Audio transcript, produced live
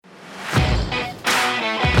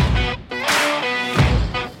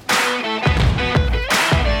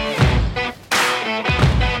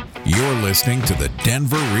listening to the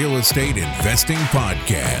Denver Real Estate Investing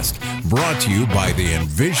Podcast, brought to you by the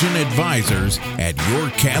Envision Advisors at Your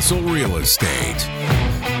Castle Real Estate.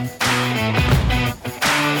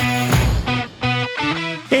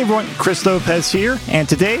 Hey everyone, Chris Lopez here, and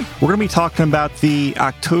today we're going to be talking about the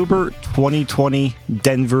October 2020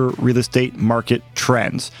 Denver real estate market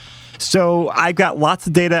trends. So I've got lots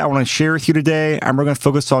of data I want to share with you today, and we're going to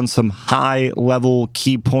focus on some high-level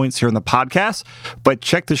key points here in the podcast. But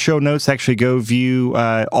check the show notes to actually go view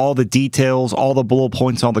all the details, all the bullet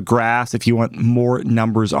points, all the graphs if you want more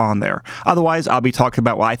numbers on there. Otherwise, I'll be talking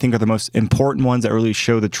about what I think are the most important ones that really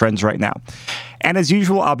show the trends right now. And as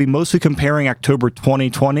usual, I'll be mostly comparing October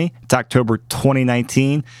 2020 to October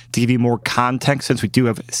 2019 to give you more context, since we do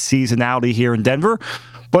have seasonality here in Denver.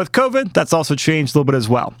 But with COVID, that's also changed a little bit as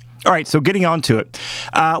well. All right, so getting on to it.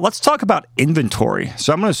 Let's talk about inventory.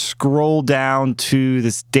 So I'm going to scroll down to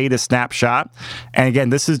this data snapshot. And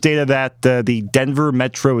again, this is data that the Denver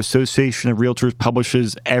Metro Association of Realtors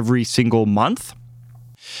publishes every single month.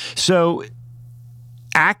 So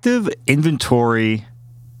active inventory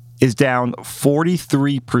is down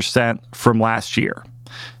 43% from last year.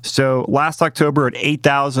 So last October at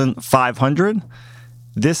 8,500.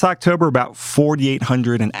 This October, about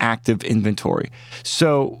 4,800 in active inventory.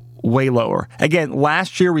 So way lower. Again,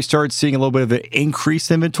 last year we started seeing a little bit of an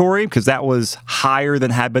increased inventory because that was higher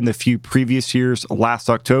than had been the few previous years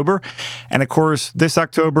last October. And of course, this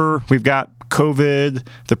October, we've got COVID,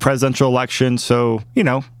 the presidential election. So,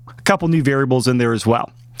 a couple new variables in there as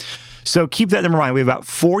well. So keep that in mind. We have about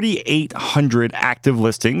 4,800 active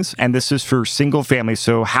listings, and this is for single family,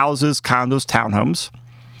 so houses, condos, townhomes.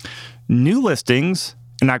 New listings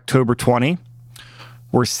in October 20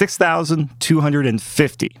 were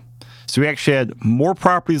 6,250. So we actually had more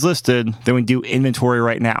properties listed than we do inventory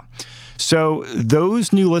right now. So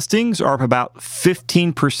those new listings are up about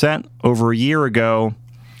 15% over a year ago,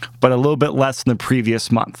 but a little bit less than the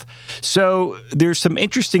previous month. So there's some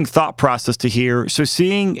interesting thought process to here. So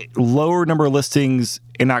seeing lower number of listings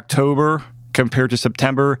in October compared to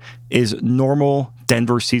September is normal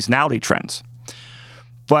Denver seasonality trends.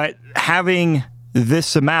 But having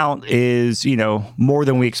this amount is, more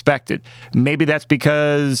than we expected. Maybe that's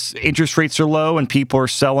because interest rates are low and people are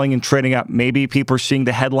selling and trading up. Maybe people are seeing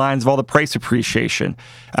the headlines of all the price appreciation.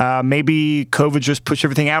 Maybe COVID just pushed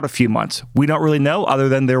everything out a few months. We don't really know, other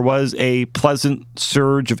than there was a pleasant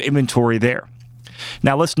surge of inventory there.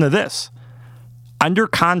 Now listen to this. Under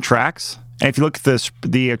contracts, and if you look at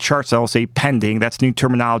the charts, I'll say pending, that's new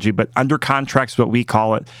terminology, but under contracts is what we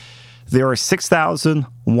call it. There are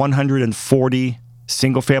 6,140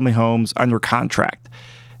 single-family homes under contract.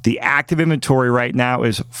 The active inventory right now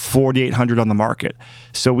is 4,800 on the market.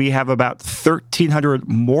 So we have about 1,300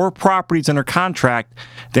 more properties under contract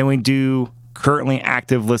than we do currently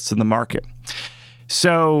active lists in the market.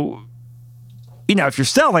 So, if you're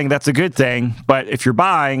selling, that's a good thing. But if you're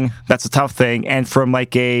buying, that's a tough thing. And from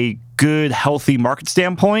a good, healthy market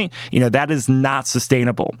standpoint, that is not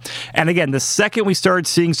sustainable. And again, the second we started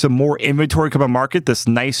seeing some more inventory come on market, this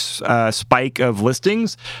nice spike of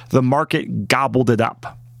listings, the market gobbled it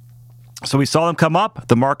up. So we saw them come up,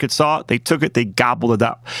 the market saw it, they took it, they gobbled it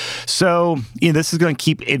up. So, this is going to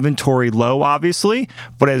keep inventory low, obviously,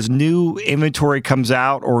 but as new inventory comes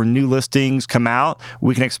out or new listings come out,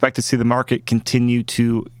 we can expect to see the market continue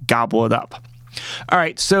to gobble it up. All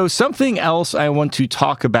right, so something else I want to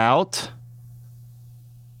talk about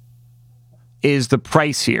is the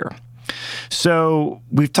price here. So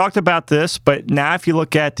we've talked about this, but now if you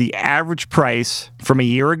look at the average price from a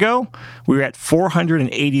year ago, we were at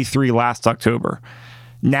 $483 last October.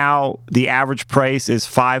 Now the average price is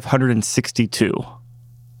 $562.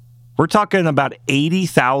 We're talking about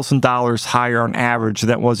 $80,000 higher on average than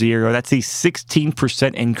that was a year ago. That's a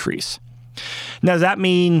 16% increase. Now, does that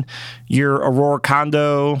mean your Aurora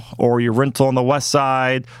condo or your rental on the west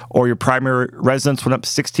side or your primary residence went up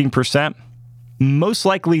 16%? Most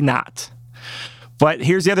likely not. But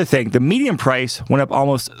here's the other thing. The median price went up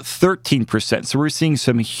almost 13%. So we're seeing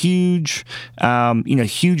some huge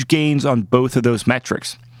gains on both of those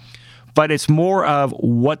metrics. But it's more of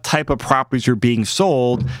what type of properties are being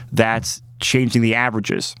sold that's changing the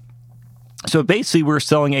averages. So basically, we're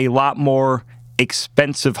selling a lot more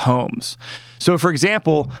expensive homes. So for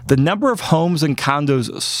example, the number of homes and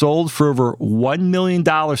condos sold for over $1 million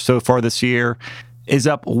so far this year is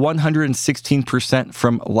up 116%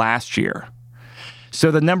 from last year. So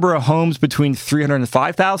the number of homes between $300,000 and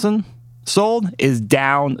 $5,000 sold is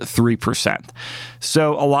down 3%.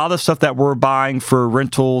 So a lot of the stuff that we're buying for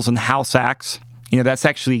rentals and house hacks, that's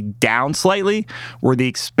actually down slightly, where the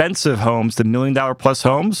expensive homes, the $1 million plus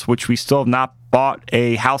homes, which we still have not bought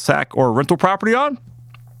a house hack or a rental property on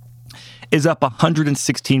is up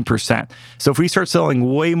 116%. So if we start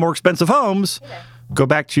selling way more expensive homes, go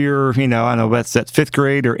back to your, I don't know, that's 5th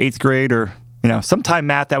grade or 8th grade or, sometime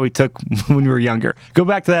math that we took when we were younger. Go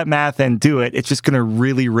back to that math and do it. It's just going to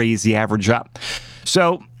really raise the average up.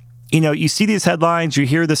 So, you see these headlines, you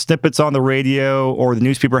hear the snippets on the radio or the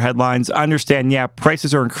newspaper headlines, understand,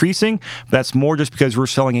 prices are increasing, but that's more just because we're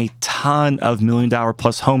selling a ton of $1 million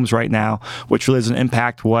plus homes right now, which really doesn't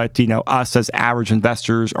impact what, us as average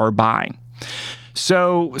investors are buying.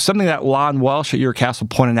 So something that Lon Welsh at Your Castle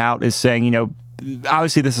pointed out is saying,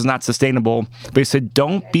 obviously this is not sustainable, but he said,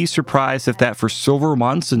 don't be surprised if that for several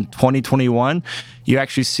months in 2021, you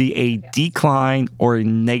actually see a decline or a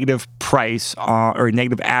negative price or a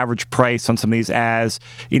negative average price on some of these as,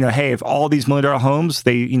 hey, if all these $1 million homes,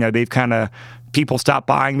 they've kind of, people stop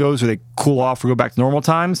buying those or they cool off or go back to normal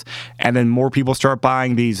times, and then more people start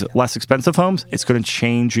buying these less expensive homes, it's going to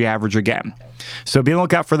change the average again. So be on the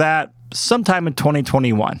lookout for that sometime in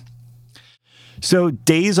 2021. So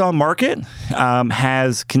days on market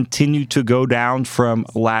has continued to go down from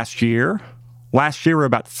last year. Last year, we're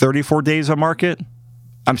about 34 days on market.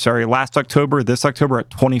 I'm sorry, this October at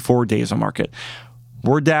 24 days on market.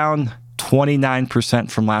 We're down 29%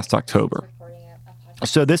 from last October.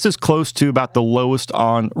 So this is close to about the lowest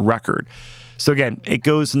on record. So again, it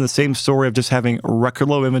goes in the same story of just having record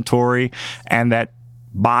low inventory and that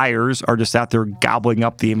buyers are just out there gobbling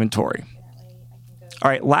up the inventory. All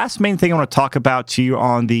right, last main thing I want to talk about to you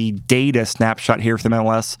on the data snapshot here for the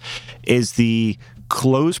MLS is the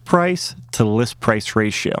close price to list price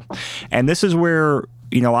ratio. And this is where,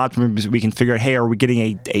 a lot of times we can figure out, hey, are we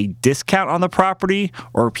getting a discount on the property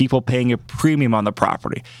or are people paying a premium on the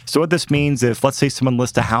property? So what this means, if let's say someone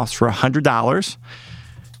lists a house for $100,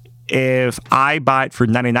 if I buy it for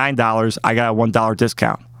 $99, I got a $1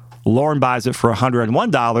 discount. Lauren buys it for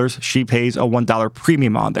 $101, she pays a $1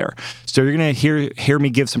 premium on there. So you're going to hear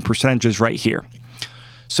me give some percentages right here.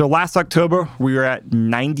 So last October, we were at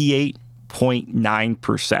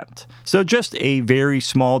 98.9%. So just a very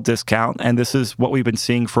small discount, and this is what we've been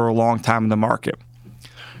seeing for a long time in the market.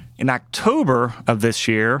 In October of this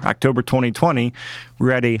year, October 2020,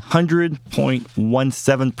 we're at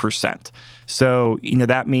 100.17%. So,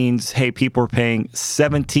 that means, hey, people are paying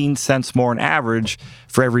 17 cents more on average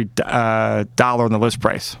for every dollar on the list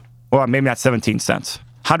price. Well, maybe not 17 cents.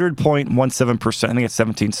 100.17%. I think it's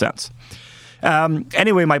 17 cents.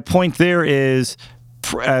 Anyway, my point there is,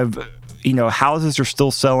 houses are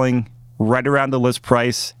still selling right around the list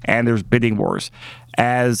price, and there's bidding wars.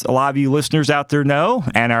 As a lot of you listeners out there know,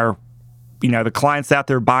 and our, the clients out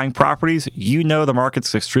there buying properties, the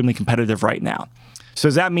market's extremely competitive right now. So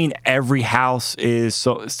does that mean every house is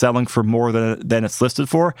selling for more than it's listed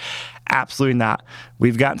for? Absolutely not.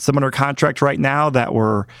 We've gotten some under contract right now that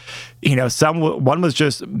were, one was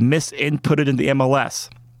just misinputted into MLS.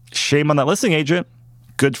 Shame on that listing agent.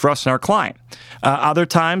 Good for us and our client. Other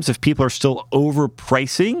times, if people are still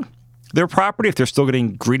overpricing their property, if they're still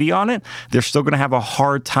getting greedy on it, they're still going to have a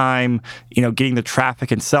hard time, getting the traffic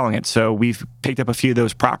and selling it. So we've picked up a few of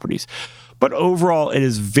those properties. But overall, it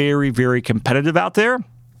is very, very competitive out there.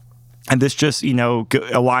 And this just,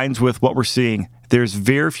 aligns with what we're seeing. There's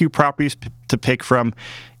very few properties to pick from.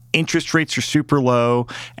 Interest rates are super low.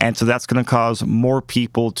 And so that's going to cause more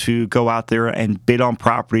people to go out there and bid on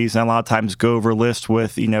properties. And a lot of times go over list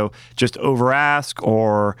with, just over ask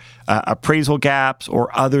or appraisal gaps or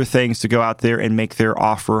other things to go out there and make their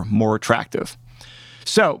offer more attractive.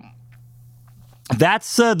 So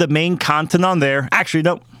that's the main content on there. Actually,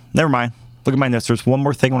 no, never mind. Look at my notes. There's one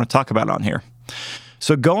more thing I want to talk about on here.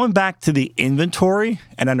 So going back to the inventory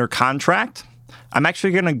and under contract, I'm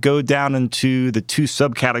actually going to go down into the two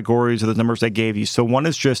subcategories of the numbers I gave you. So one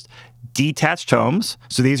is just detached homes.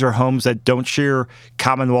 So these are homes that don't share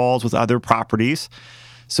common walls with other properties.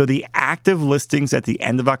 So the active listings at the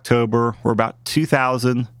end of October were about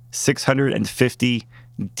 2,650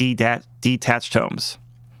 detached homes.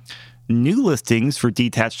 New listings for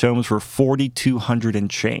detached homes were 4,200 and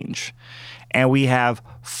change. And we have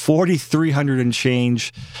 4,300 and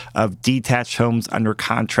change of detached homes under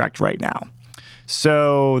contract right now.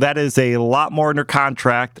 So that is a lot more under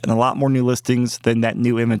contract and a lot more new listings than that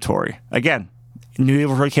new inventory. Again, new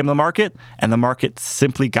inventory came to the market and the market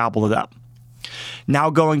simply gobbled it up. Now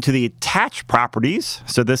going to the attached properties.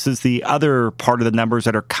 So this is the other part of the numbers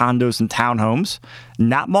that are condos and townhomes,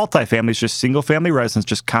 not multifamilies, just single family residence,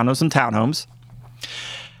 just condos and townhomes.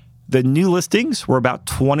 The new listings were about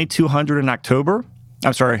 2,200 in October.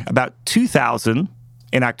 I'm sorry, about 2,000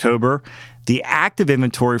 in October. The active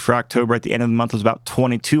inventory for October at the end of the month was about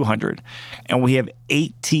 2,200, and we have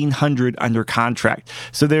 1,800 under contract.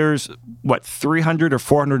 So there's, 300 or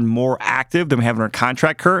 400 more active than we have under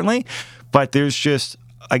contract currently, but there's just,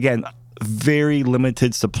 again, very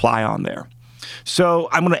limited supply on there. So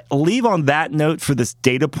I'm going to leave on that note for this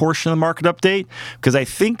data portion of the market update, because I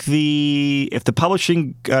think if the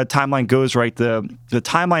publishing timeline goes right, the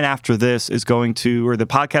timeline after this is going to, or the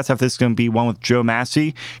podcast after this is going to be one with Joe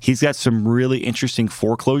Massey. He's got some really interesting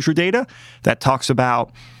foreclosure data that talks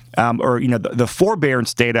about, the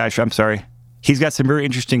forbearance data. I'm sorry. He's got some very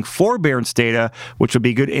interesting forbearance data, which will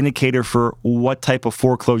be a good indicator for what type of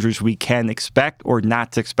foreclosures we can expect or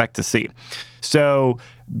not to expect to see. So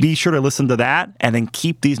be sure to listen to that, and then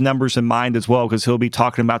keep these numbers in mind as well, because he'll be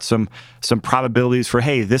talking about some probabilities for,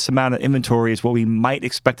 hey, this amount of inventory is what we might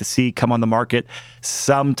expect to see come on the market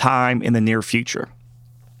sometime in the near future.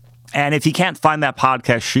 And if you can't find that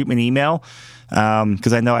podcast, shoot me an email,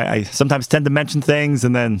 because I know I sometimes tend to mention things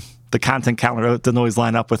and then the content calendar doesn't always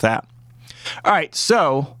line up with that. All right,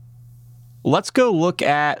 so let's go look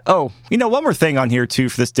at, one more thing on here too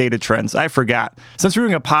for this data trends. I forgot. Since we're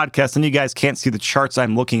doing a podcast and you guys can't see the charts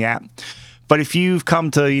I'm looking at, but if you've come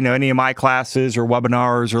to, any of my classes or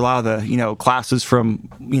webinars or a lot of the, classes from,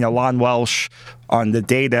 Lon Welsh on the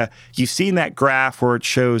data, you've seen that graph where it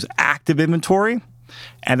shows active inventory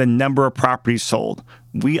and the number of properties sold.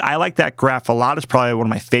 I like that graph a lot. It's probably one of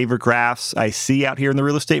my favorite graphs I see out here in the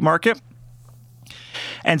real estate market.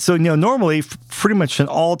 And so, normally, pretty much in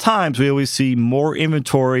all times, we always see more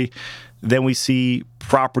inventory than we see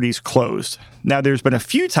properties closed. Now, there's been a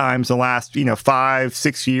few times in the last,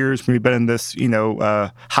 5-6 years when we've been in this,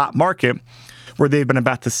 hot market where they've been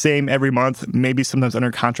about the same every month. Maybe sometimes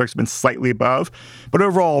under contracts have been slightly above. But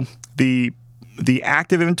overall, the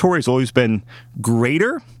active inventory has always been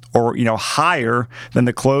greater or, higher than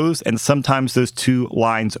the closed. And sometimes those two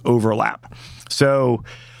lines overlap. So,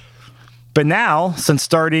 but now, since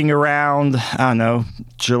starting around,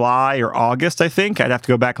 July or August, I think, I'd have to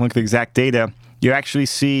go back and look at the exact data, you actually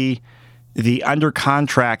see the under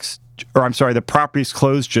contracts, the properties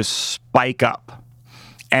closed just spike up.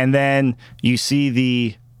 And then you see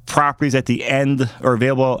the properties at the end or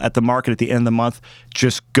available at the market at the end of the month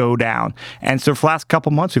just go down. And so for the last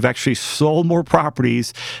couple months, we've actually sold more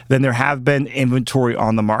properties than there have been inventory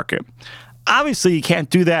on the market. Obviously, you can't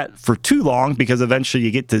do that for too long because eventually you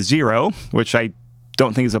get to zero, which I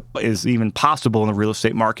don't think is even possible in the real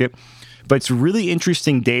estate market. But it's really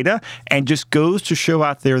interesting data and just goes to show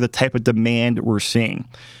out there the type of demand we're seeing.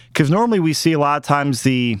 Because normally we see a lot of times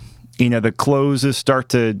the closes start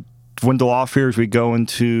to dwindle off here as we go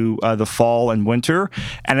into the fall and winter.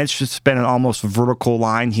 And it's just been an almost vertical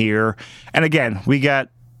line here. And again, we got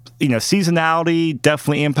seasonality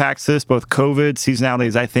definitely impacts this. Both COVID, seasonality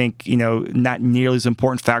is, I think, not nearly as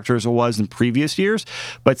important factor as it was in previous years.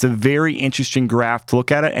 But it's a very interesting graph to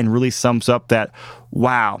look at it and really sums up that,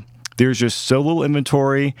 wow, there's just so little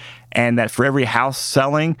inventory, and that for every house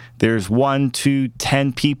selling, there's 1, 2,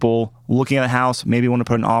 10 people looking at a house, maybe want to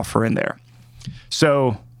put an offer in there.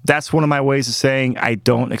 So that's one of my ways of saying I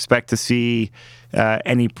don't expect to see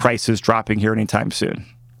any prices dropping here anytime soon.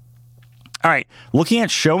 All right, looking at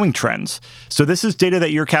showing trends. So this is data that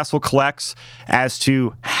Your Castle collects as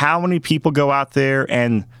to how many people go out there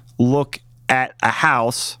and look at a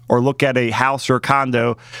house or look at a house or a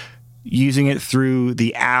condo using it through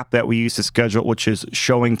the app that we use to schedule, which is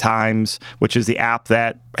Showing Times, which is the app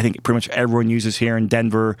that I think pretty much everyone uses here in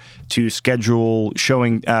Denver to schedule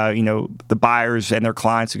showing, the buyers and their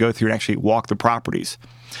clients to go through and actually walk the properties.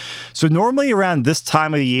 So normally around this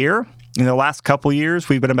time of the year, in the last couple of years,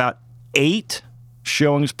 we've been about 8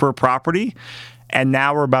 showings per property, and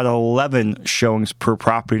now we're about 11 showings per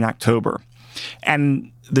property in October.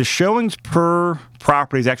 And the showings per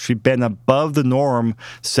property has actually been above the norm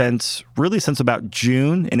since about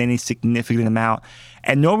June in any significant amount.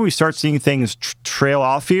 And normally we start seeing things trail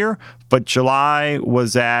off here, but July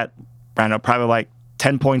was at, probably like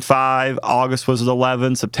 10.5, August was at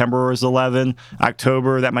 11, September was 11,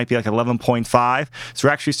 October, that might be like 11.5. So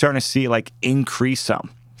we're actually starting to see increase some.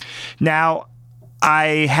 Now,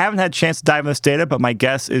 I haven't had a chance to dive into this data, but my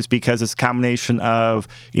guess is because it's a combination of,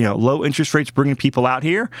 low interest rates bringing people out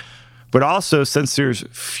here, but also since there's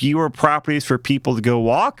fewer properties for people to go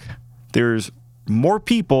walk, there's more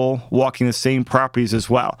people walking the same properties as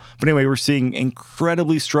well. But anyway, we're seeing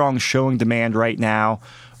incredibly strong showing demand right now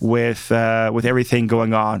with everything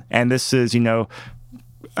going on. And this is,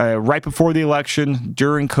 right before the election,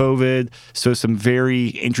 during COVID, so some very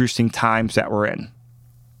interesting times that we're in.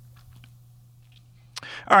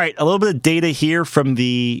 All right, a little bit of data here from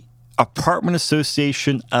the Apartment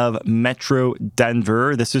Association of Metro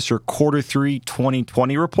Denver. This is your quarter 3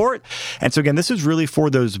 2020 report. And so again, this is really for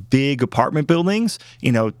those big apartment buildings,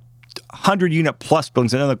 100 unit plus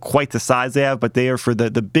buildings. I don't know quite the size they have, but they are for the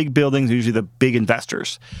big buildings, usually the big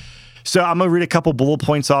investors. So I'm going to read a couple bullet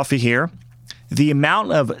points off of here. The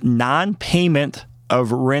amount of non-payment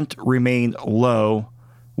of rent remained low,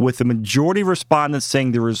 with the majority of respondents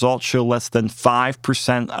saying the results show less than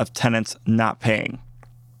 5% of tenants not paying.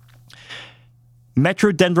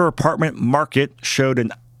 Metro Denver apartment market showed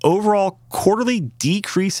an overall quarterly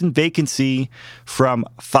decrease in vacancy from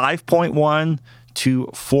 5.1 to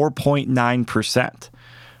 4.9%,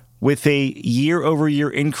 with a year-over-year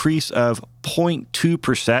increase of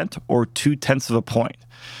 0.2% or 0.2 of a point.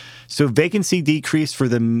 So vacancy decreased for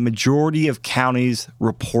the majority of counties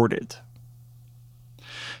reported.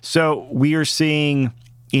 So we are seeing,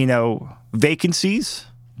 vacancies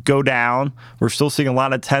go down. We're still seeing a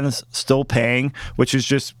lot of tenants still paying, which is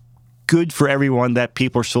just good for everyone that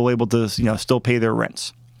people are still able to, still pay their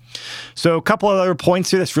rents. So a couple of other points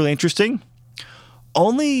here that's really interesting.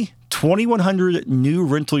 Only 2,100 new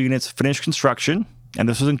rental units finished construction, and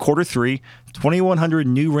this was in quarter 3. 2,100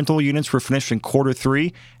 new rental units were finished in quarter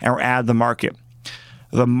 3 and were added to the market.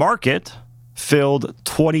 The market filled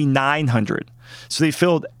 2,900. So they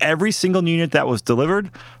filled every single unit that was delivered,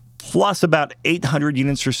 plus about 800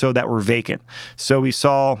 units or so that were vacant. So we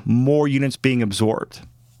saw more units being absorbed.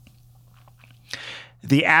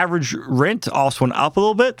 The average rent also went up a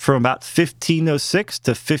little bit from about $1,506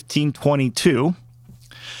 to $1,522.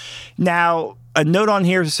 Now, a note on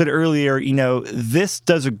here, as I said earlier, this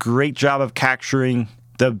does a great job of capturing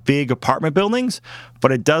the big apartment buildings,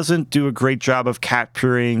 but it doesn't do a great job of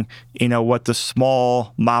capturing, what the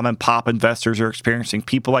small mom and pop investors are experiencing,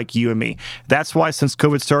 people like you and me. That's why since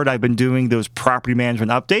COVID started, I've been doing those property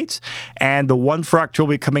management updates, and the one for October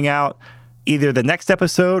will be coming out either the next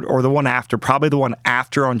episode or the one after, probably the one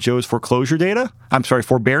after on Joe's foreclosure data.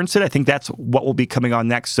 Forbearance data. I think that's what will be coming on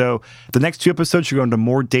next. So the next 2 episodes should go into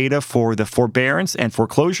more data for the forbearance and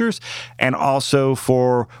foreclosures, and also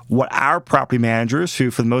for what our property managers, who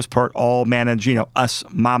for the most part all manage, us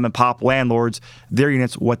mom and pop landlords, their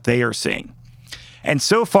units, what they are seeing. And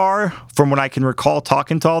so far, from what I can recall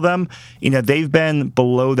talking to all of them, they've been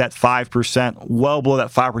below that 5%, well below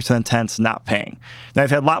that 5% of tenants not paying. Now,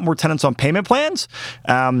 I've had a lot more tenants on payment plans,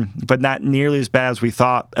 but not nearly as bad as we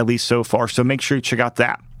thought, at least so far. So make sure you check out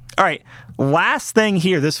that. All right, last thing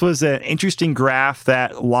here. This was an interesting graph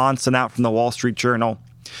that Lon sent out from the Wall Street Journal.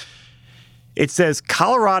 It says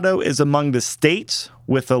Colorado is among the states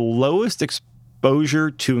with the lowest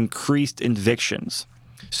exposure to increased evictions.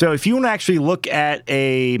 So if you want to actually look at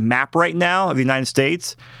a map right now of the United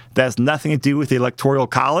States that has nothing to do with the Electoral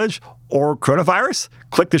College or coronavirus,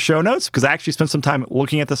 click the show notes, because I actually spent some time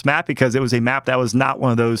looking at this map because it was a map that was not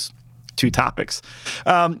one of those 2 topics.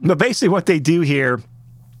 But basically what they do here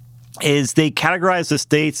is they categorize the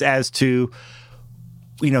states as to,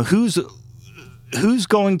 who's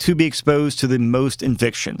going to be exposed to the most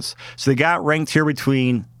evictions. So they got ranked here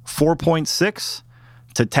between 4.6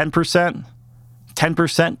 to 10%.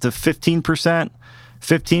 10% to 15%,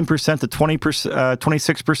 15% to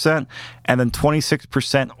 26%, and then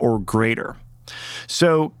 26% or greater.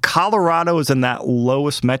 So Colorado is in that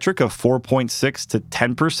lowest metric of 4.6 to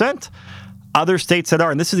 10%. Other states that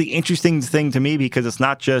are, and this is the interesting thing to me because it's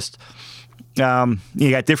not just,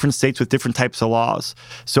 you got different states with different types of laws.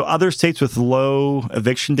 So other states with low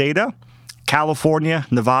eviction data, California,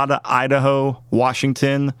 Nevada, Idaho,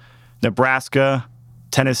 Washington, Nebraska,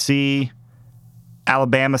 Tennessee,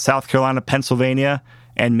 Alabama, South Carolina, Pennsylvania,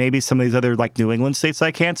 and maybe some of these other like New England states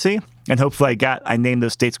I can't see. And hopefully I named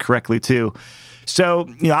those states correctly too. So,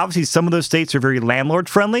 obviously some of those states are very landlord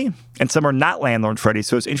friendly and some are not landlord friendly.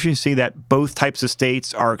 So it's interesting to see that both types of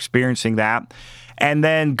states are experiencing that. And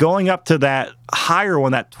then going up to that higher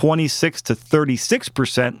one, that 26 to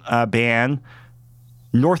 36% ban,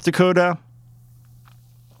 North Dakota,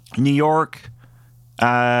 New York,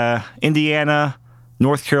 Indiana,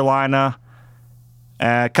 North Carolina,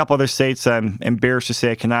 a couple other states, I'm embarrassed to say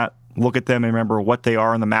I cannot look at them and remember what they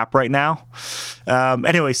are on the map right now.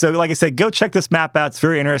 Anyway, so like I said, go check this map out. It's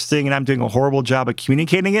very interesting, and I'm doing a horrible job of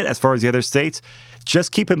communicating it as far as the other states.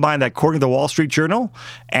 Just keep in mind that according to the Wall Street Journal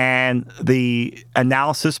and the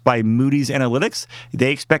analysis by Moody's Analytics,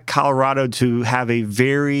 they expect Colorado to have a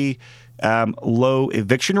very low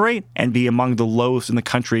eviction rate and be among the lowest in the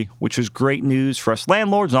country, which is great news for us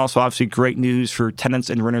landlords and also obviously great news for tenants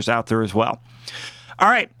and renters out there as well. All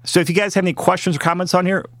right, so if you guys have any questions or comments on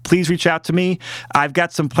here, please reach out to me. I've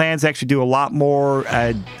got some plans to actually do a lot more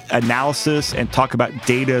analysis and talk about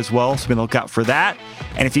data as well, so be on the lookout for that.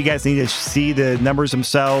 And if you guys need to see the numbers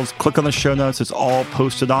themselves, click on the show notes. It's all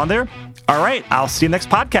posted on there. All right, I'll see you next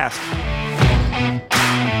podcast.